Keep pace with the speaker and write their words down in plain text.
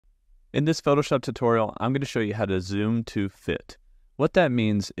In this Photoshop tutorial, I'm going to show you how to zoom to fit. What that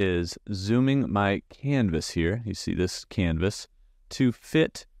means is zooming my canvas here, you see this canvas, to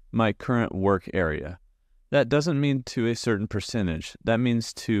fit my current work area. That doesn't mean to a certain percentage. That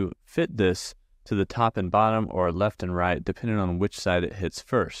means to fit this to the top and bottom or left and right, depending on which side it hits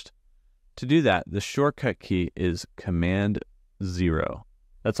first. To do that, the shortcut key is Command 0.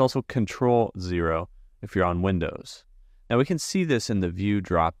 That's also Control 0 if you're on Windows. Now we can see this in the View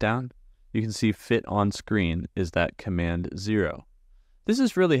dropdown. You can see Fit on Screen is that Command 0. This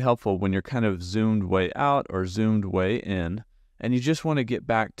is really helpful when you're kind of zoomed way out or zoomed way in, and you just want to get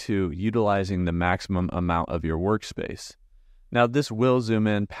back to utilizing the maximum amount of your workspace. Now this will zoom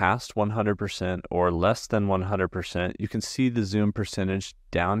in past 100% or less than 100%. You can see the zoom percentage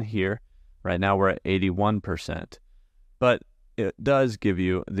down here. Right now we're at 81%, but it does give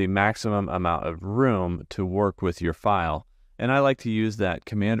you the maximum amount of room to work with your file. And I like to use that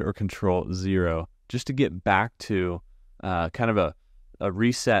Command or Control 0 just to get back to kind of a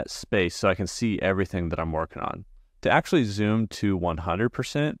reset space so I can see everything that I'm working on. To actually zoom to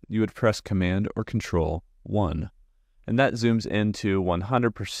 100%, you would press Command or Control 1. And that zooms into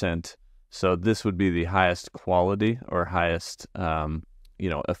 100%. So this would be the highest quality or highest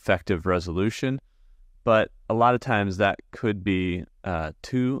effective resolution. But a lot of times that could be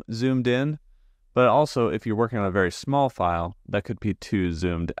too zoomed in. But also, if you're working on a very small file, that could be too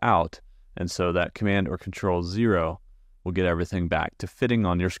zoomed out. And so that Command or Control 0 will get everything back to fitting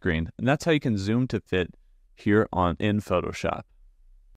on your screen. And that's how you can zoom to fit here in Photoshop.